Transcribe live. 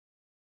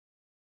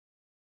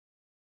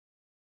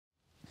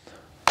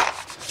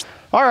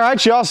All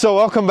right, y'all, so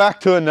welcome back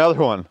to another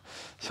one.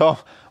 So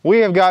we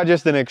have got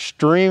just an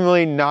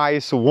extremely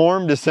nice,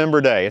 warm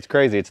December day. It's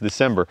crazy, it's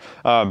December.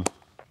 So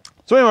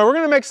anyway, we're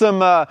gonna make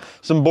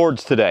some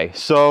boards today.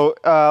 So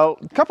a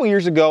couple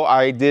years ago,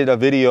 I did a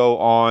video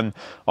on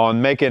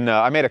making,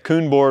 I made a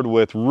coon board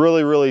with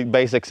really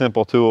basic,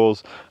 simple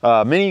tools.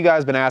 Many of you guys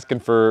have been asking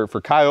for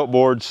coyote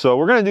boards, so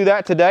we're gonna do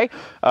that today.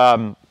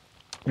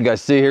 You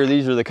guys see here,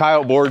 these are the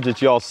coyote boards that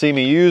y'all see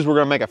me use. We're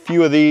gonna make a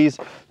few of these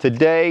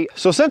today.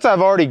 So since I've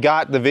already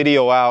got the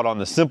video out on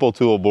the simple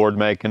tool board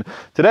making,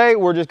 today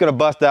we're just gonna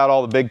bust out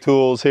all the big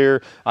tools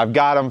here. I've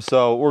got them,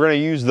 so we're gonna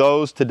use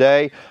those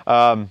today.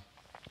 And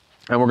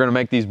we're gonna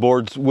make these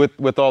boards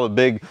with all the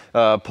big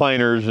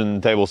planers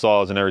and table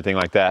saws and everything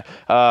like that.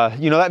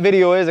 You know, that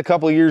video is a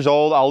couple of years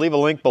old. I'll leave a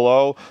link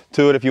below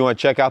to it if you wanna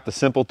check out the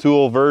simple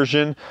tool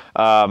version.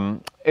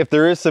 If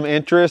there is some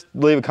interest,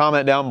 leave a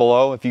comment down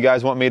below. If you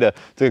guys want me to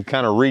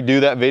kind of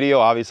redo that video,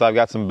 obviously I've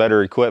got some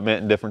better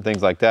equipment and different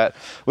things like that.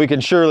 We can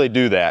surely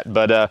do that.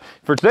 But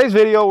for today's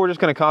video, we're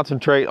just gonna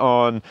concentrate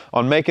on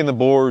making the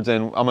boards,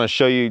 and I'm gonna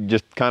show you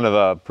just kind of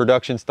a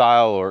production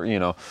style, or you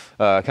know,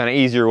 kind of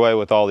easier way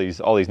with all these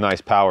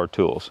nice power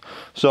tools.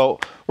 So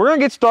we're gonna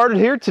get started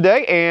here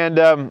today, and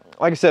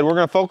like I said, we're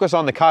gonna focus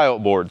on the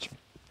coyote boards.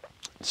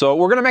 So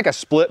we're gonna make a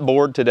split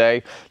board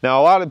today.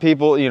 Now, a lot of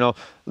people, you know,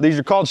 these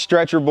are called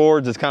stretcher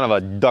boards. It's kind of a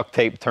duct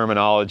tape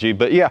terminology,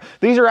 but yeah,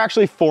 these are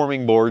actually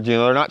forming boards. You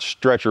know, they're not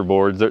stretcher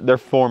boards, they're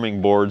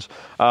forming boards.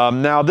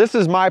 Now, this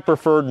is my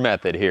preferred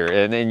method here,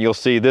 and then you'll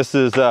see this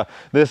is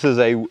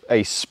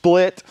a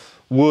split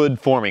wood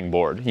forming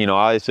board. You know,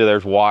 obviously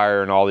there's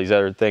wire and all these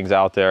other things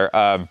out there.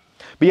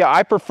 But yeah,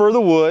 I prefer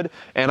the wood,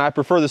 and I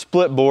prefer the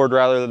split board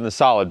rather than the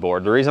solid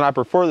board. The reason I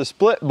prefer the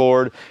split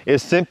board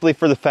is simply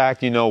for the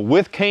fact, you know,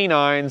 with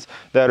canines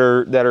that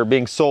are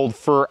being sold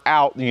fur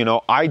out, you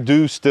know, I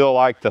do still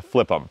like to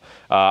flip them.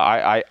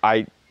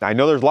 I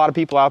know there's a lot of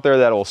people out there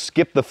that will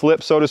skip the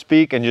flip, so to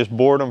speak, and just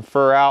board them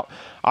fur out.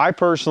 I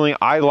personally,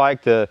 I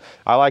like to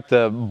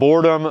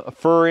board them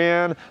fur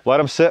in, let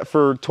them sit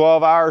for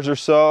 12 hours or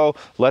so,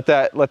 let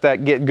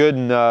that get good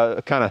and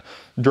kind of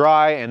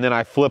dry, and then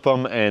I flip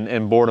them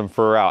and board them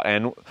fur out.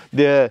 And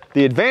the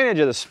advantage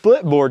of the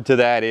split board to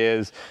that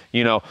is,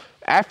 you know,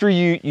 after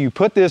you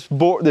put this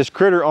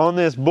critter on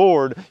this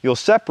board, you'll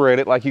separate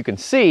it like you can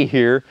see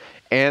here,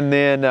 and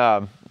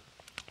then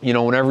you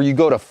know, whenever you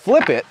go to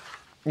flip it,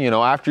 you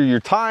know, after your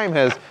time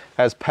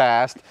has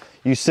passed,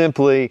 you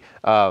simply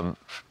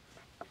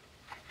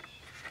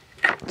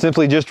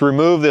just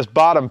remove this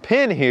bottom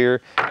pin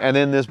here, and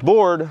then this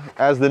board,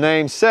 as the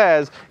name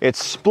says, it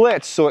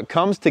splits, so it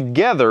comes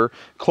together,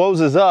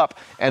 closes up,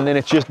 and then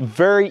it's just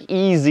very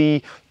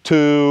easy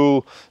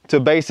to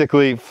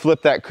basically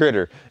flip that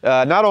critter.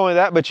 Not only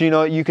that, but you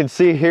know, you can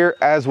see here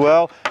as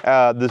well,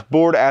 this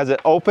board as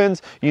it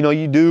opens, you know,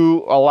 you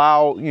do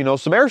allow, you know,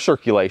 some air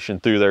circulation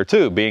through there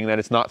too, being that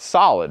it's not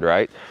solid,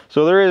 right?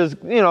 So there is,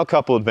 you know, a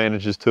couple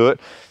advantages to it.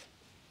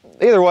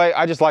 Either way,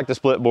 I just like the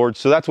split board,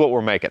 so that's what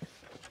we're making.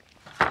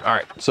 All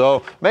right,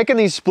 so making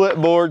these split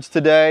boards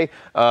today,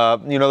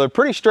 you know, they're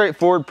pretty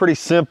straightforward, pretty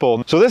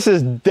simple. So this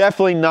is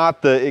definitely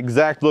not the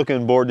exact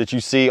looking board that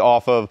you see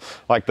off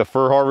of like the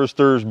Fur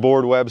Harvester's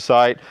board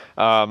website.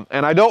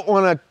 And I don't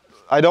want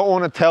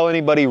to tell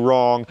anybody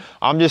wrong.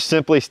 I'm just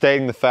simply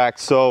stating the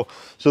facts. So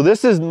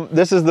this is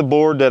the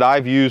board that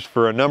I've used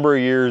for a number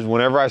of years.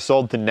 Whenever I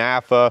sold to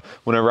NAFA,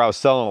 whenever I was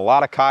selling a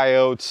lot of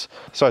coyotes,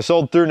 so I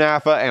sold through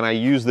NAFA and I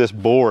used this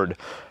board.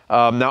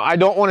 Now, I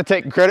don't want to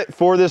take credit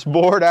for this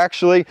board,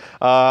 actually.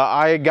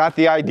 I got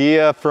the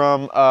idea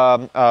from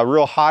a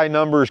real high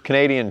numbers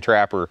Canadian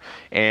trapper,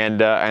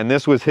 and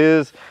this was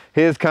his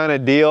kind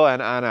of deal,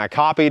 and I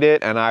copied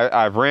it, and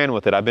I've ran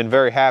with it. I've been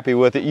very happy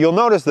with it. You'll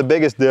notice the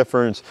biggest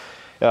difference,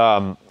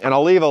 and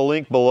I'll leave a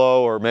link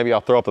below, or maybe I'll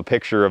throw up a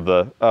picture of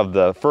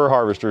the Fur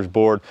Harvester's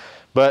board.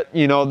 But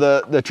you know,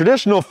 the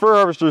traditional Fur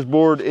Harvester's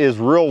board is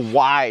real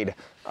wide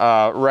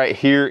right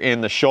here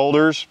in the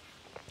shoulders.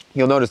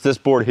 You'll notice this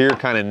board here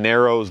kind of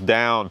narrows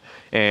down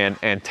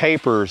and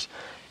tapers.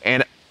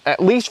 And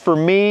at least for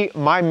me,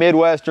 my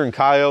Midwestern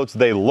coyotes,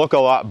 they look a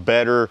lot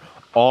better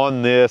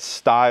on this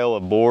style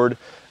of board.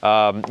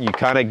 You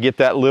kind of get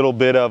that little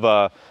bit of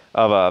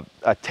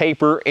a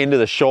taper into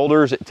the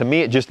shoulders. To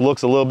me, it just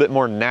looks a little bit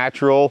more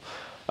natural.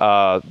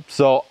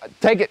 So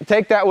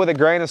take that with a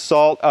grain of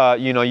salt.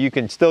 You know, you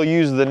can still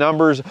use the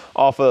numbers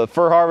off of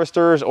Fur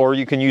Harvesters, or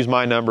you can use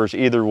my numbers,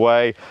 either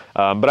way.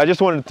 But I just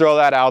wanted to throw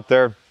that out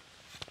there.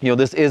 You know,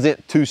 this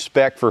isn't to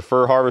spec for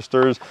Fur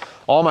Harvesters.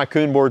 All my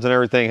coon boards and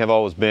everything have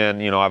always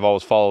been, you know, I've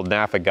always followed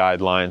NAFA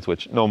guidelines,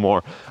 which no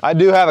more. I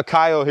do have a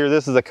coyote here.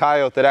 This is a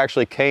coyote that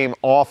actually came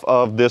off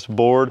of this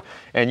board,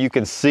 and you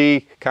can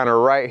see kind of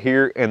right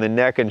here in the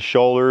neck and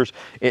shoulders,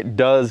 it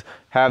does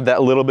have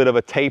that little bit of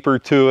a taper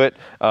to it.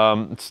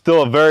 It's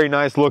still a very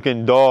nice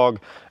looking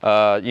dog.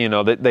 You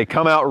know, they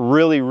come out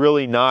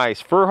really nice.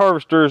 Fur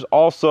Harvesters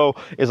also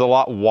is a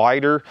lot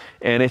wider,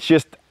 and it's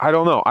just, I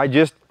don't know,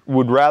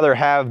 would rather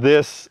have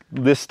this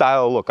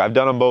style look. I've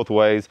done them both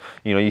ways.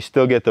 You know, you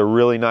still get the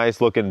really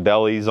nice looking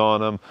bellies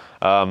on them.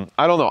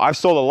 I don't know. I've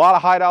sold a lot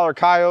of high dollar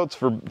coyotes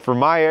for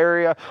my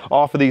area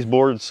off of these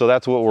boards, so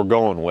that's what we're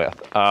going with.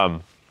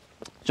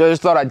 So I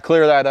just thought I'd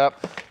clear that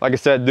up. Like I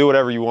said, do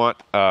whatever you want,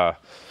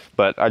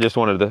 but I just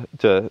wanted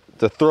to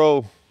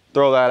throw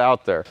that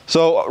out there.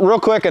 So real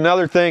quick,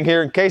 another thing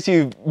here, in case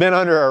you've been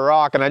under a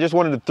rock, and I just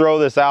wanted to throw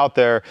this out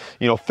there,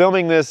 you know,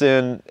 filming this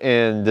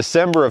in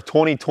December of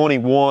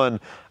 2021,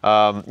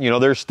 you know,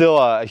 there's still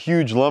a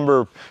huge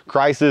lumber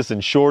crisis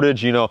and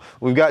shortage. You know,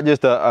 we've got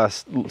just a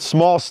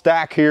small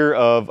stack here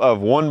of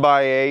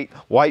 1x8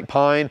 white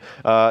pine.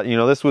 You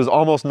know, this was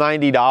almost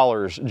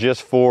 $90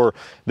 just for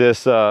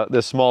this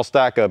small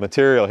stack of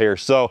material here.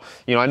 So,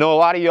 you know, I know a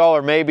lot of y'all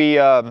are maybe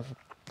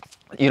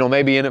you know,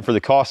 maybe in it for the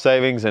cost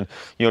savings, and,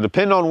 you know,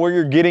 depending on where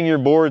you're getting your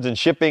boards and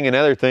shipping and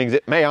other things,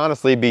 it may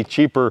honestly be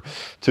cheaper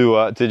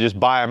to just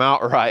buy them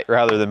outright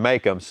rather than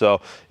make them.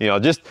 So, you know,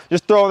 just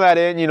throwing that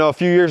in. You know, a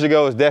few years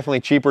ago it was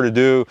definitely cheaper to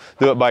do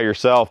it by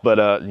yourself,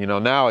 but you know,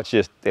 now it's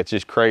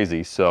just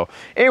crazy. So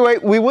anyway,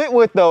 we went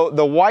with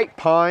the white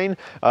pine.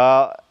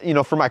 You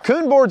know, for my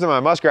coon boards and my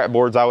muskrat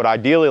boards, I would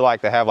ideally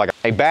like to have like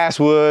a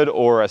basswood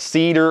or a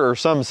cedar or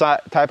some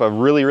type of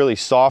really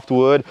soft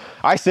wood.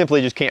 I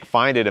simply just can't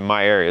find it in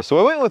my area.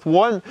 So I went with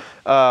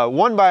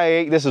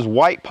 1x8. This is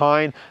white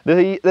pine.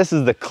 This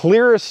is the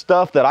clearest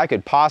stuff that I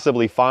could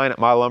possibly find at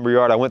my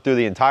lumberyard. I went through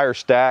the entire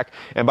stack,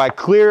 and by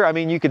clear, I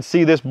mean you can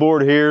see this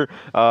board here.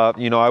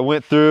 You know, I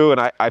went through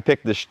and I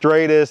picked the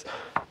straightest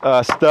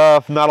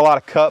stuff, not a lot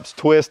of cups,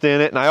 twist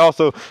in it, and I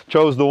also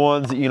chose the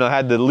ones that, you know,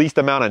 had the least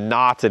amount of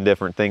knots and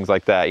different things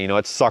like that. You know,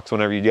 it sucks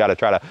whenever you got to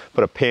try to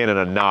put a pin in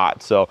a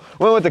knot. So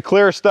went with the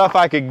clearest stuff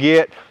I could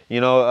get. You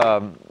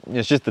know,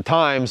 it's just the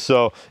time,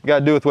 so you got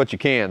to do with what you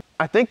can.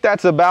 I think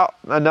that's about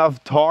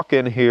enough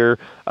talking here.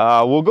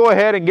 We'll go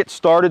ahead and get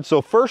started.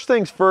 So first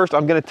things first,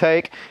 I'm going to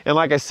take, and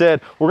like I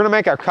said, we're going to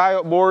make our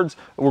coyote boards.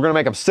 We're going to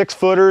make them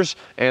 6-footers,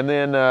 and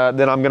then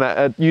I'm going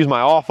to use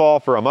my off-all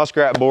for a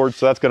muskrat board,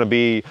 so that's going to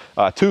be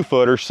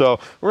 2-footers. So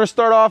we're going to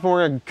start off, and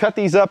we're going to cut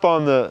these up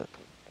on the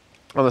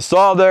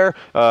saw there,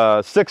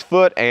 6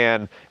 foot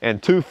and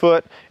 2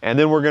 foot, and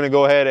then we're going to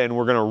go ahead and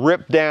we're going to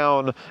rip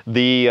down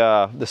the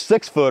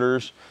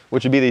 6-footers,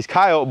 which would be these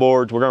coyote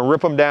boards. We're going to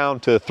rip them down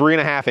to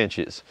 3.5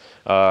 inches,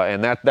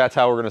 and that's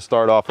how we're going to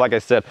start off. Like I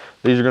said,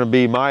 these are going to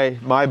be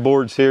my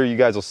boards here. You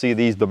guys will see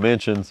these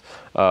dimensions,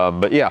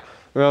 but yeah,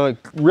 we're going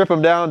to rip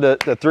them down to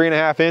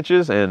 3.5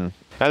 inches, and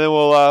then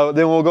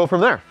we'll go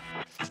from there.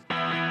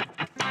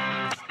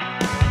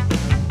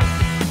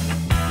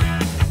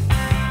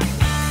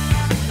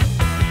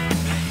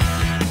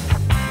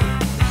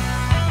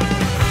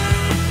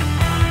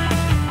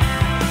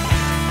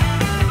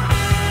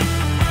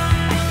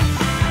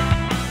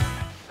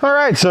 All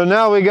right, so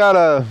now we got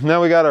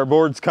our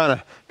boards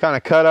kind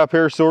of cut up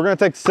here. So we're going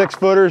to take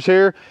 6-footers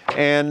here,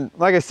 and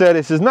like I said,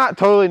 this is not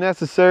totally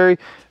necessary,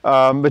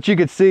 but you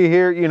could see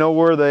here, you know,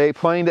 where they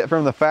planed it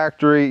from the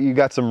factory. You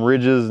got some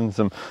ridges and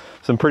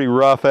some pretty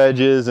rough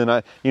edges,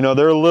 and you know,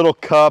 they're a little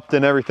cupped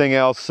and everything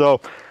else. So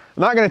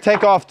I'm not going to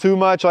take off too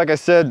much. Like I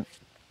said,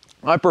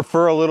 I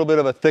prefer a little bit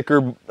of a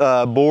thicker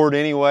board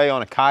anyway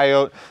on a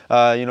coyote,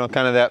 you know,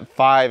 kind of that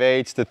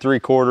 5/8 to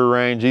 3/4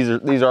 range.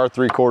 These are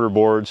 3/4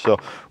 boards. So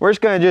we're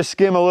just going to just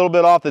skim a little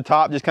bit off the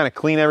top, just kind of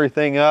clean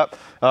everything up,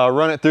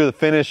 run it through the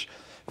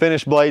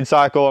finish blade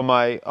cycle on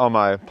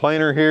my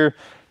planer here.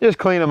 Just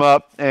clean them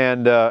up,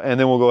 and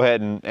then we'll go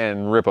ahead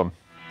and rip them.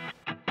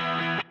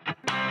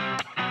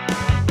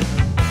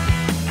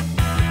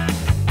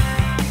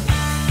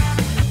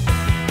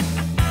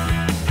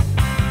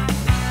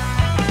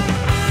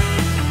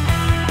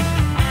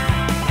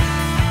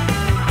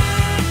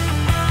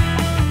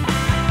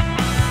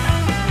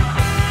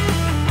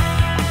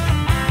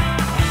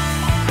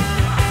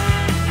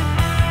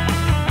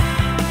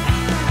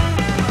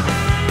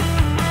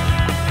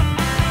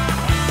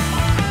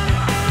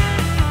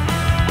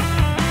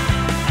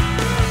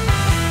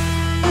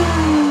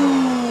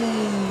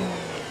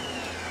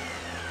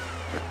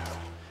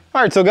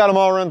 All right, so got them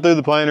all run through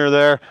the planer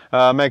there.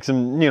 Makes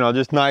them, you know,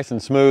 just nice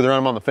and smooth. Run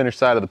them on the finished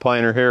side of the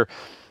planer here.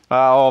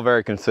 All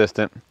very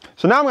consistent.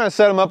 So now I'm going to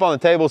set them up on the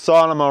table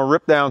saw, and I'm going to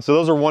rip down. So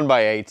those are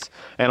 1x8s,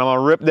 and I'm going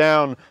to rip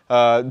down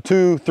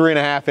 2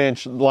 3.5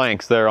 inch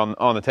lengths there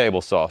on the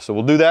table saw. So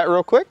we'll do that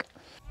real quick.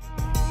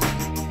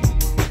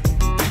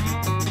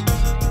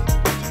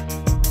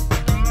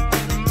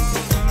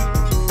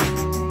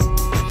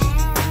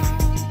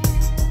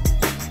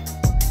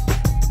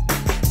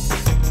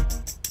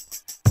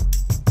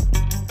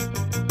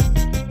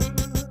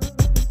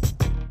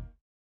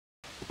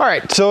 All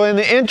right, so in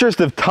the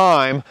interest of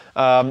time,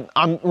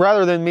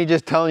 rather than me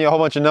just telling you a whole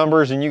bunch of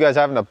numbers and you guys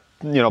having to,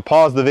 you know,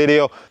 pause the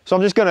video, so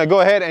I'm just gonna go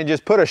ahead and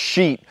just put a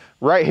sheet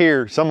right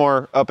here,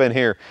 somewhere up in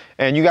here,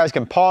 and you guys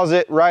can pause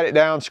it, write it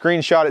down,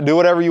 screenshot it, do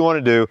whatever you want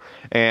to do,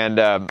 and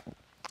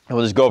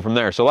we'll just go from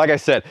there. So like I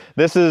said,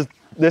 this is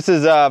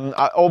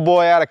old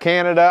boy out of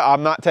Canada.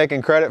 I'm not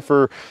taking credit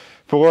for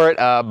for it,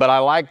 but I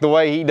like the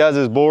way he does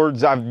his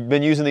boards. I've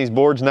been using these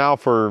boards now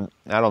for,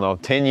 I don't know,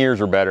 10 years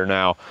or better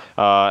now.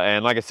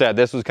 And like I said,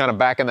 this was kind of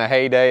back in the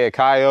heyday of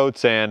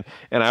coyotes, and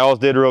I always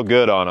did real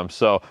good on them.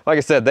 So like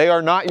I said, they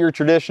are not your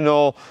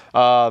traditional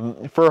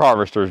fur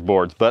harvesters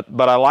boards, but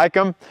I like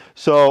them.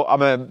 So I'm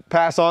gonna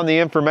pass on the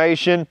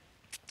information.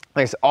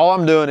 Like I said, all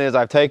I'm doing is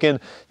I've taken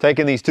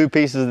these two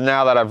pieces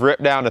now that I've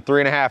ripped down to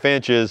 3.5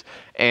 inches,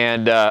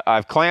 and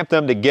I've clamped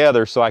them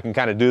together so I can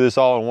kind of do this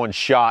all in one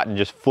shot and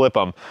just flip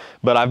them.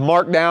 But I've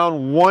marked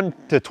down 1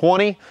 to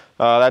 20.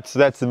 That's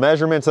the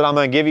measurements that I'm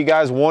going to give you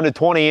guys, 1 to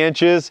 20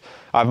 inches.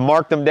 I've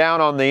marked them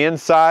down on the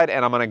inside,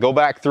 and I'm going to go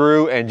back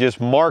through and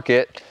just mark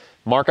a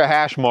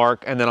hash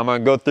mark, and then I'm going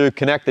to go through,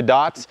 connect the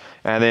dots,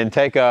 and then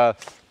take a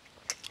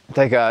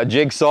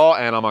jigsaw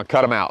and I'm gonna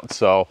cut them out.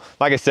 So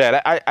like I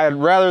said, I'd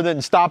rather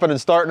than stopping and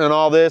starting and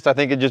all this, I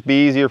think it'd just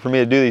be easier for me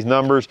to do these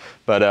numbers.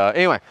 But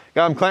anyway,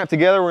 got them clamped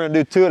together. We're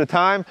gonna do 2 at a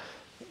time.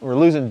 We're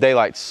losing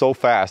daylight so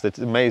fast. It's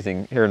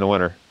amazing here in the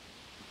winter.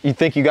 You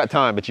think you got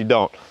time, but you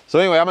don't. So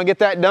anyway, I'm gonna get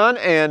that done,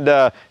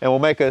 and we'll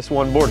make us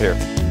one board here.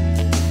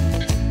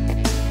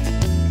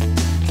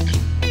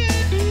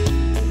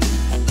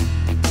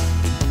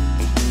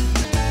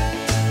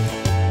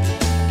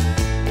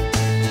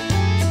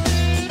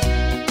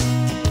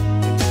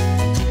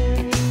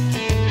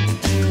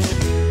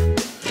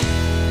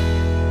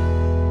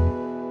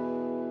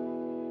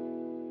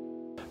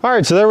 All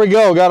right, so there we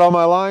go. Got all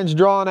my lines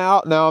drawn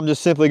out. Now I'm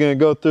just simply going to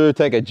go through,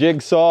 take a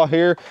jigsaw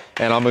here,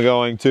 and I'm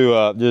going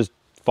to just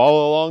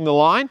follow along the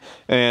line,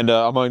 and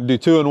I'm going to do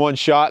 2 in one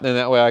shot, and then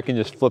that way I can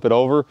just flip it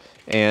over,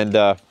 and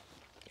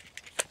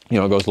you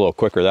know, it goes a little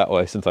quicker that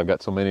way since I've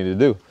got so many to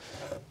do.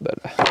 But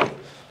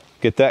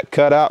get that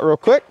cut out real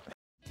quick.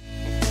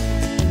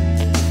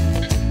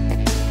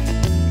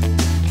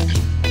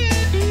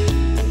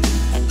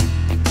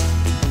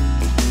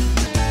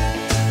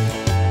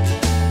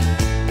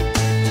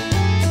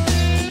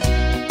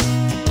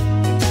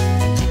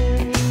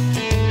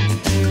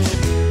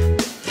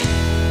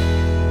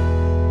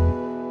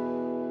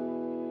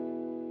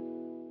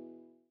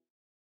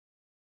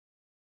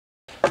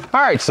 All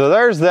right, so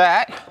there's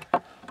that.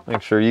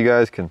 Make sure you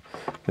guys can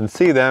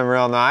see them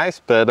real nice.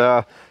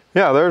 But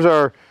yeah, there's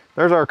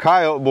our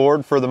coyote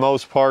board for the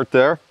most part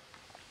there.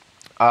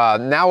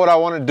 Now what I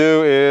want to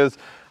do is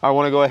I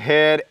want to go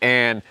ahead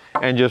and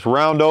just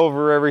round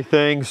over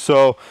everything.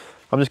 So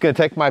I'm just going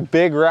to take my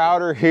big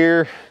router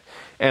here,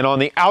 and on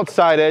the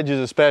outside edges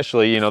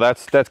especially, you know,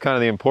 that's kind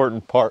of the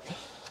important part.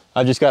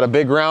 I just got a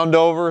big round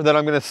over that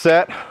I'm going to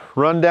set,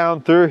 run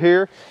down through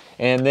here.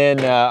 And then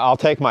I'll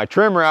take my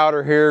trim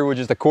router here, which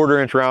is the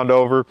 1/4 inch round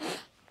over,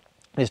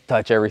 just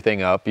touch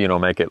everything up, you know,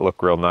 make it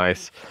look real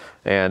nice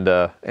and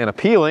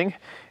appealing.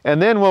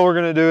 And then what we're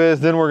gonna do is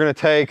then we're gonna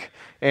take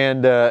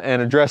and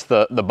address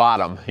the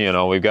bottom. You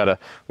know, we've gotta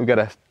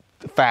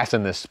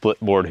fasten this split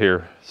board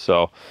here.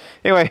 So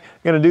anyway, I'm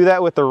gonna do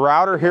that with the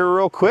router here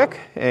real quick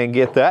and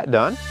get that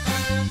done.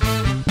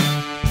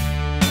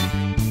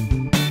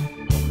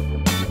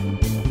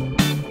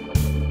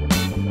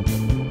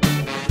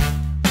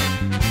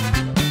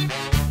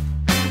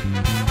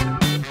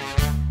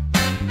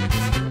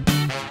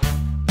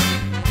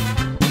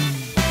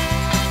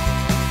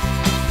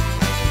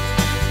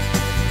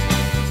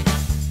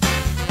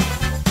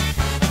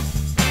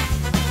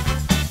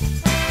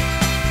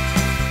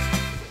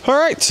 All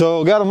right,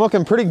 so got them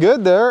looking pretty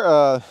good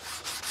there.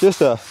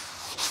 Just a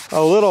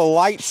little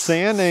light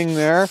sanding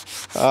there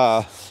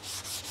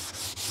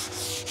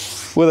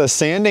with a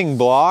sanding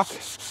block.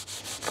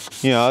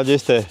 You know,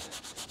 just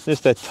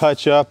to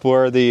touch up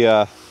where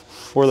the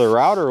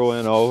router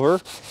went over,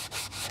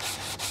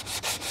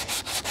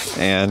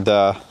 and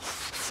well,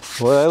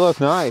 they look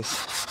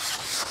nice.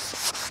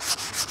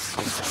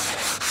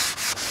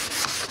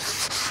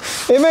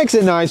 It makes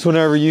it nice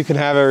whenever you can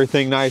have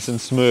everything nice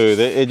and smooth.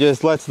 It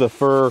just lets the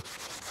fur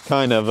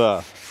kind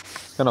of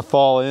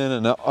fall in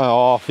and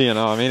off, you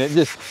know. I mean, it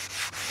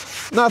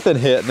just, nothing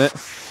hitting it.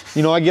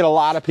 You know, I get a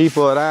lot of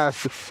people that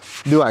ask,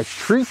 do I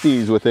treat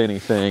these with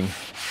anything?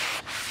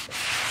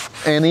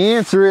 And the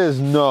answer is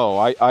no,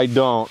 I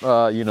don't.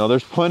 You know,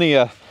 there's plenty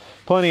of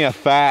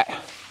fat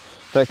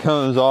that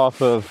comes off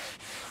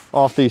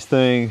these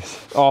things,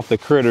 off the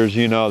critters,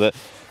 you know,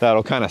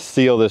 that'll kind of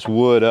seal this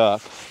wood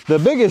up. The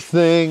biggest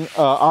thing,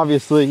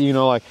 obviously, you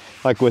know,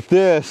 like with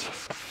this,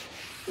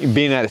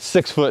 being that it's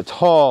 6 foot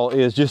tall,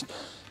 is just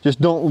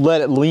don't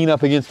let it lean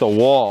up against the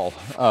wall.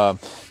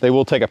 They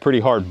will take a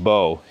pretty hard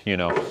bow, you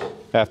know.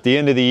 At the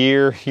end of the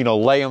year, you know,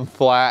 lay them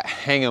flat,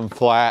 hang them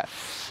flat.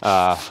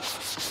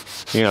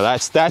 You know,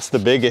 that's the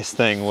biggest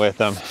thing with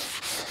them.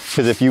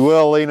 Because if you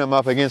will lean them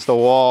up against the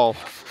wall,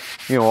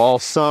 you know, all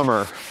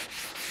summer,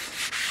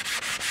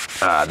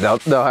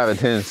 they'll have a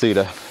tendency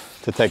to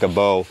take a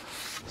bow.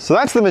 So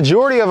that's the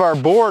majority of our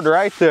board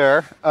right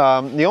there.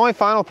 The only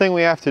final thing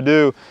we have to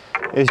do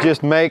is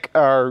just make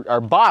our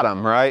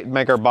bottom, right?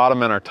 Make our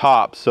bottom and our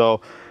top.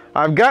 So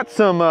I've got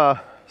some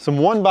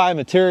 1x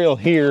material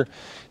here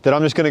that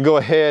I'm just gonna go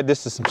ahead.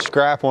 This is some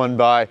scrap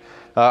 1x.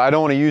 I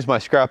don't wanna use my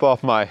scrap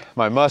off my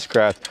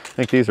muskrat. I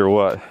think these are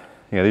what?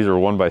 Yeah, these are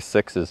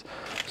 1x6s.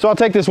 So I'll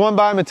take this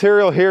 1x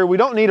material here. We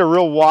don't need a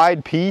real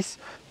wide piece.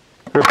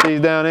 Rip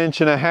these down 1.5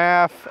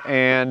 inches,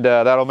 and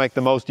that'll make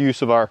the most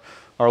use of our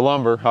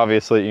lumber.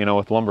 Obviously, you know,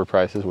 with lumber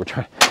prices, we're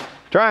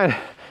trying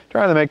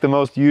to make the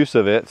most use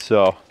of it.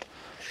 So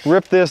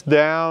rip this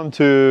down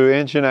to 1.5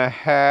 inches,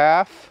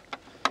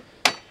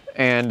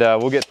 and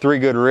we'll get 3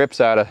 good rips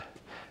out of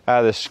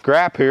this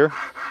scrap here,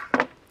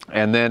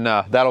 and then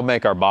that'll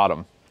make our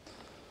bottom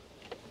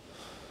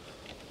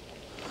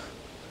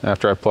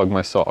after I plug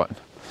my saw in.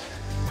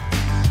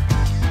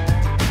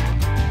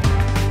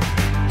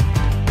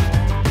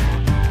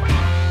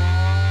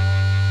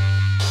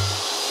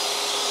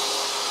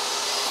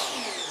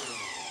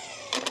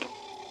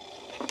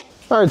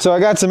 All right, so I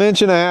got some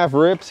 1.5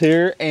 rips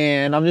here,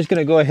 and I'm just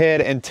gonna go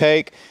ahead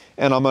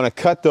and I'm gonna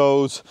cut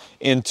those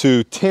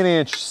into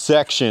 10-inch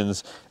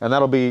sections, and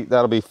that'll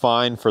be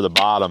fine for the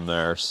bottom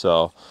there.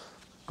 So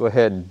go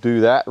ahead and do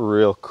that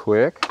real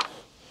quick.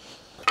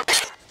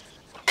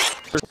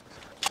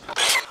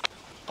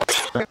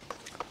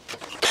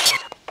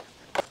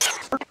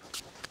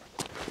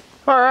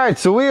 All right,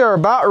 so we are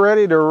about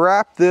ready to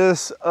wrap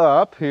this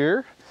up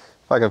here.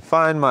 If I can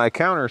find my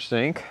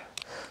countersink.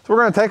 So we're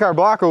gonna take our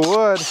block of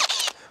wood,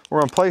 we're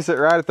gonna place it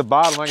right at the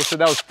bottom. Like I said,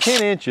 that was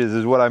 10 inches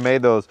is what I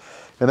made those.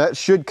 And that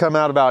should come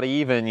out about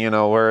even, you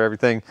know, where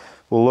everything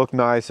will look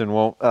nice and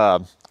won't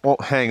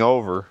hang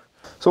over.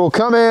 So we'll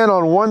come in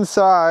on one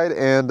side,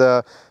 and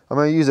I'm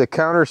gonna use a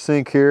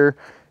countersink here,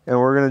 and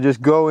we're gonna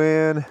just go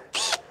in.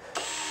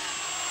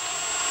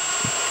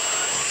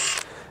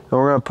 And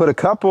we're gonna put a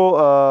couple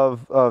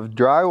of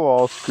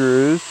drywall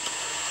screws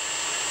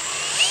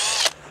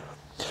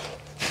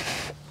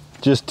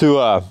just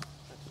to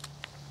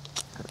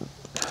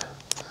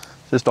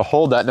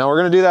hold that. Now we're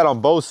gonna do that on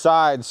both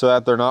sides so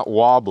that they're not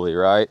wobbly,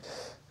 right?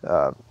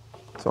 So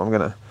I'm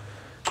gonna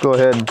go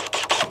ahead and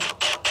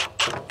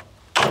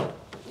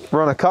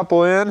run a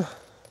couple in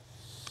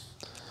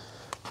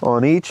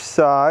on each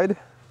side.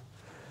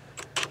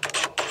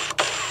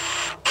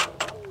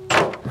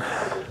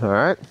 All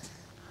right.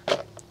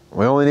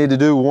 We only need to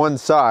do one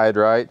side,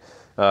 right?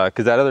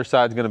 Because that other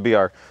side is gonna be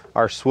our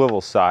swivel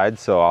side.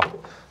 So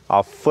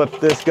I'll flip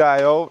this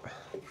guy over.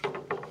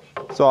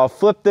 So I'll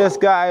flip this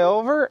guy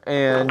over,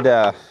 and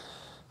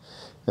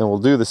we'll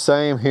do the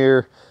same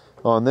here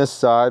on this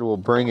side. We'll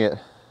bring it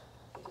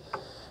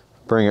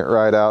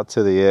right out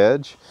to the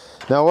edge.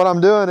 Now what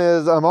I'm doing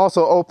is I'm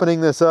also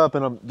opening this up,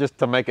 and just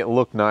to make it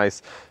look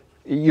nice.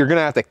 You're gonna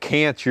have to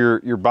cant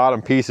your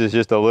bottom pieces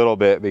just a little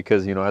bit,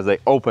 because, you know, as they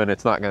open,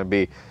 it's not gonna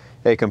be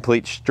a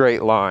complete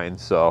straight line.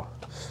 So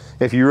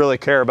if you really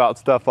care about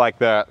stuff like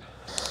that,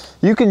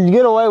 you can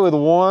get away with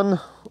one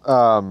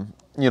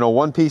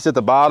piece at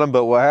the bottom,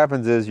 but what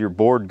happens is your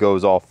board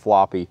goes all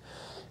floppy.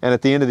 And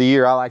at the end of the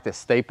year, I like to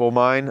staple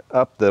mine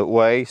up the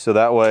way, so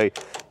that way,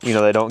 you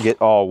know, they don't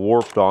get all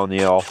warped on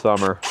you all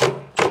summer.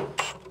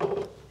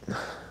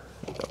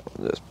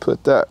 Just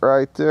put that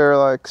right there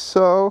like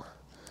so.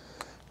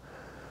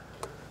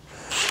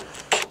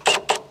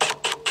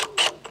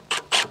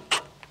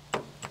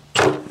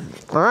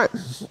 All right,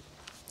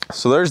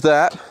 so there's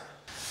that.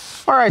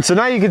 All right, so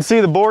now you can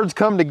see the boards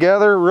come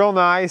together real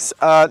nice.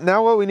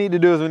 Now what we need to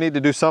do is we need to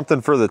do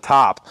something for the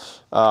top.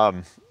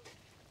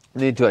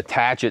 We need to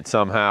attach it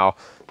somehow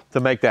to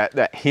make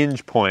that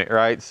hinge point,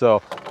 right?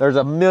 So there's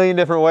a million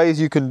different ways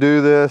you can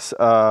do this.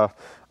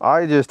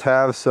 I just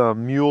have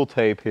some mule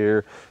tape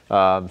here,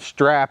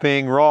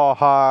 strapping,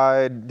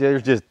 rawhide.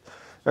 There's just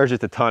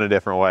a ton of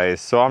different ways.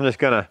 So I'm just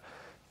gonna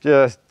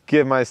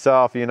give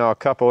myself, you know, a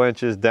couple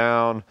inches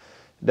down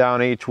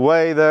each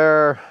way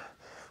there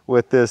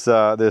with this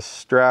this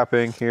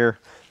strapping here.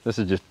 This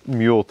is just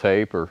mule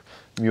tape or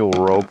mule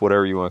rope,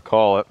 whatever you want to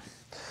call it.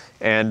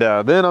 And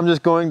then I'm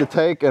just going to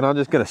take and I'm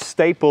just going to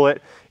staple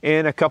it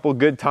in a couple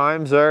good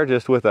times there,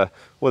 just with a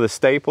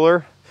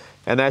stapler,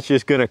 and that's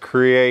just going to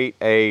create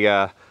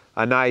a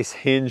nice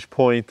hinge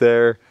point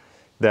there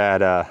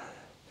that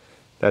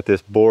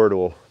this board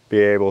will be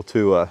able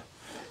to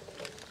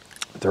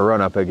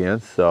run up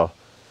against. So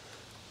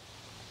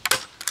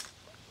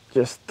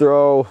just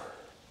throw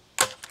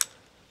a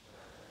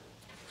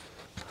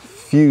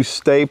few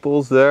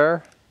staples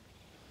there.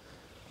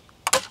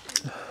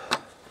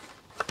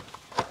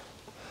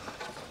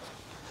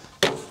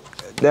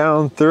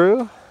 Down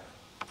through.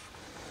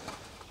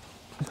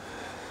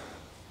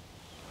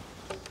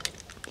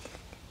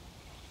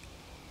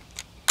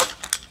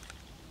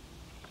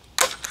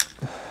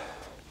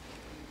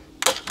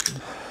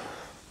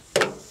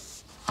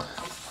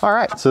 All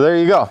right, so there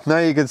you go. Now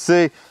you can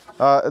see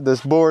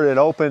this board, it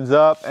opens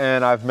up,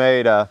 and I've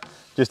made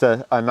just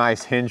a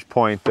nice hinge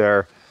point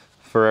there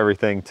for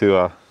everything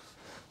to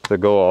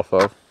go off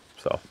of.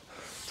 So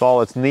that's all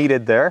that's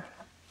needed there.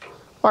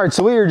 All right,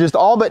 so we are just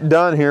all but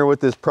done here with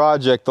this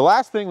project. The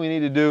last thing we need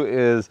to do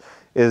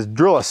is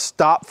drill a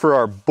stop for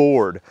our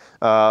board.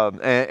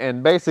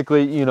 And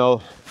basically, you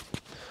know,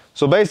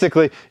 So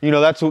basically, you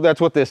know, that's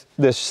what this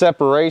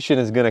separation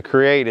is going to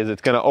create, is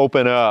it's going to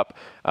open up.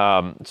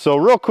 So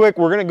real quick,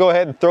 we're going to go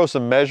ahead and throw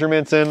some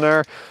measurements in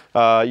there.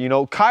 You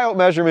know, coyote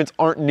measurements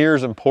aren't near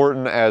as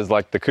important as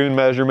like the coon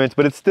measurements,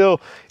 but it's still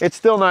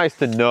nice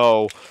to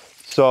know.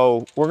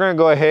 So we're going to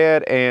go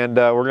ahead and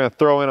we're going to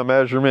throw in a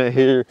measurement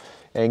here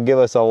and give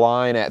us a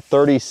line at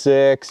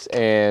 36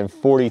 and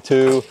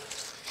 42.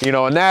 You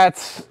know, and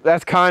that's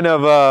kind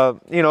of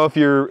you know, if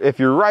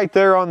you're right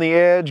there on the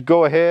edge,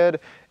 go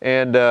ahead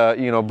and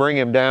you know, bring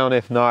him down.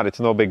 If not, it's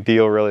no big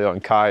deal really on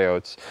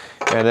coyotes.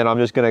 And then I'm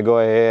just going to go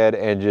ahead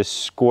and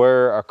just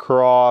square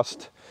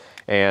across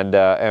and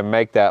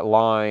make that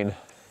line,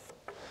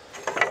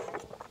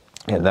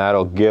 and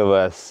that'll give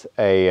us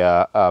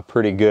a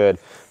pretty good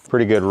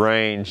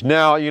range.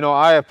 Now, you know,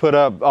 I have put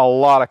up a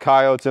lot of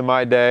coyotes in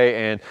my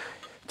day, and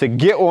to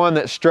get one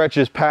that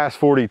stretches past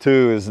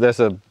 42 that's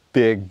a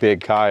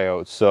big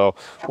coyote. So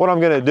what I'm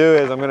going to do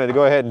is I'm going to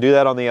go ahead and do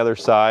that on the other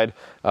side,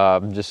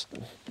 just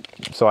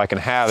so I can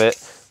have it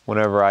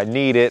whenever I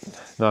need it,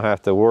 not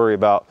have to worry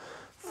about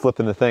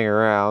flipping the thing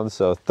around.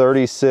 So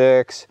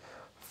 36,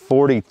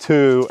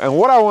 42, and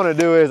what I want to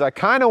do is I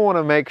kind of want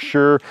to make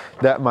sure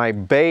that my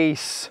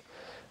base,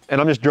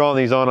 and I'm just drawing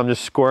these on, I'm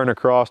just squaring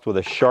across with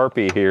a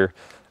Sharpie here.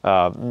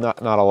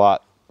 Not a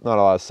lot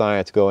of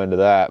science go into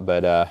that,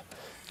 but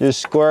just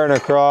squaring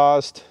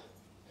across.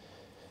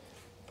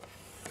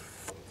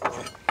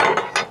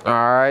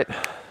 All right,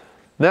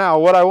 now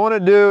what I want to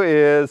do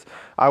is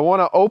I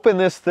want to open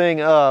this thing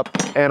up,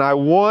 and I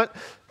want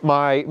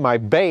my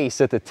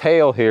base at the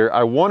tail here,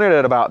 I want it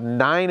at about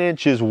 9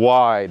 inches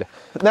wide.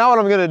 Now what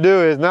I'm going to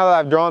do is, now that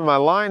I've drawn my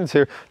lines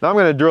here, now I'm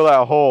going to drill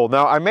that hole.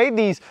 Now I made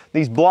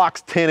these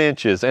blocks 10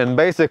 inches, and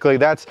basically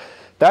that's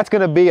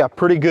going to be a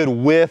pretty good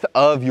width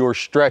of your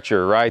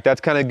stretcher, right?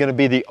 That's kind of going to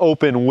be the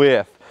open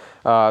width.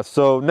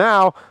 So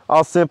now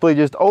I'll simply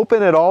just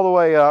open it all the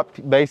way up.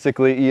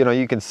 Basically, you know,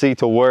 you can see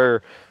to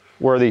where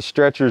these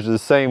stretchers are the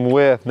same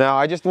width. Now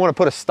I just want to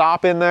put a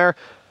stop in there.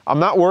 I'm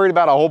not worried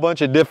about a whole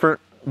bunch of different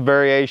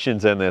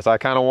variations in this. I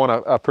kind of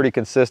want a pretty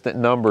consistent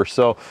number.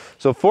 So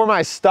for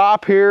my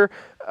stop here,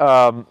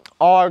 all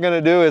I'm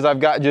going to do is I've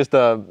got just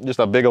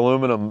a big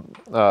aluminum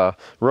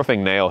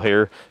roofing nail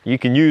here. You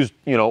can use,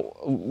 you know,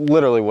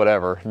 literally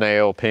whatever,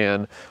 nail,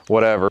 pin,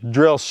 whatever.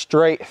 Drill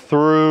straight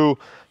through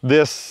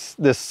this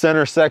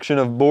center section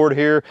of board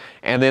here,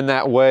 and then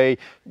that way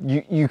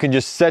you can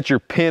just set your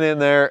pin in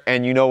there,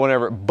 and you know,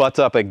 whenever it butts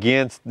up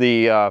against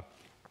the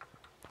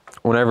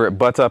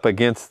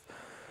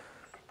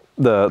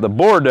the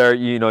board there,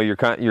 you know,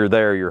 you're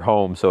there, you're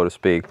home, so to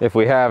speak. If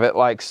we have it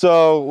like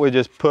so, we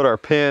just put our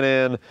pin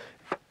in,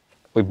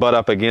 we butt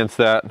up against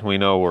that, and we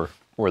know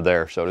we're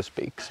there, so to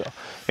speak. So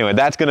anyway,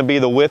 that's going to be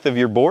the width of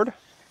your board.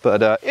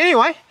 But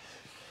anyway,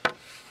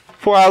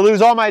 before I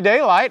lose all my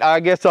daylight, I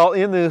guess I'll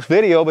end this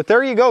video. But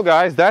there you go,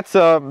 guys. That's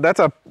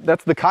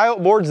the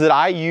coyote boards that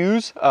I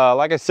use.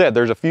 Like I said,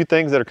 there's a few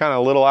things that are kind of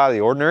a little out of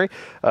the ordinary,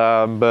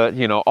 but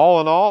you know,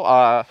 all in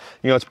all,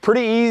 you know, it's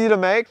pretty easy to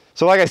make.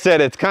 So like I said,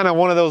 it's kind of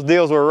one of those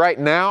deals where right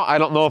now I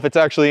don't know if it's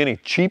actually any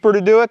cheaper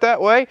to do it that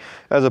way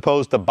as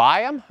opposed to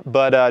buy them,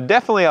 but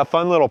definitely a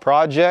fun little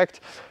project.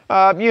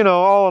 You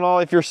know, all in all,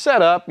 if you're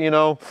set up, you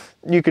know,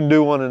 you can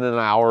do one in an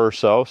hour or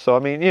so. So I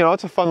mean, you know,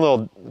 it's a fun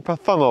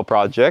little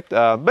project.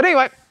 But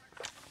anyway,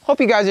 hope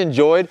you guys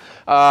enjoyed.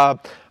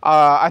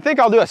 I think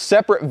I'll do a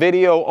separate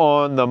video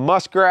on the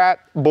muskrat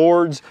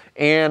boards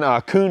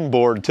and coon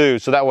board too,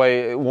 so that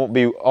way it won't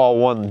be all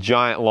one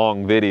giant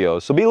long video.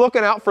 So be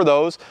looking out for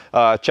those.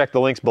 Check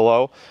the links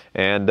below.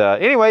 And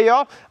anyway,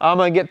 y'all, I'm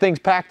gonna get things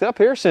packed up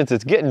here since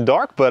it's getting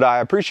dark, but I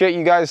appreciate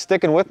you guys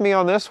sticking with me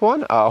on this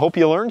one. I hope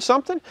you learned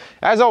something.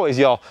 As always,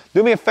 y'all,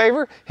 do me a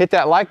favor, hit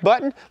that like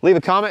button, leave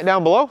a comment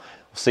down below.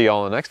 We'll see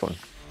y'all in the next one.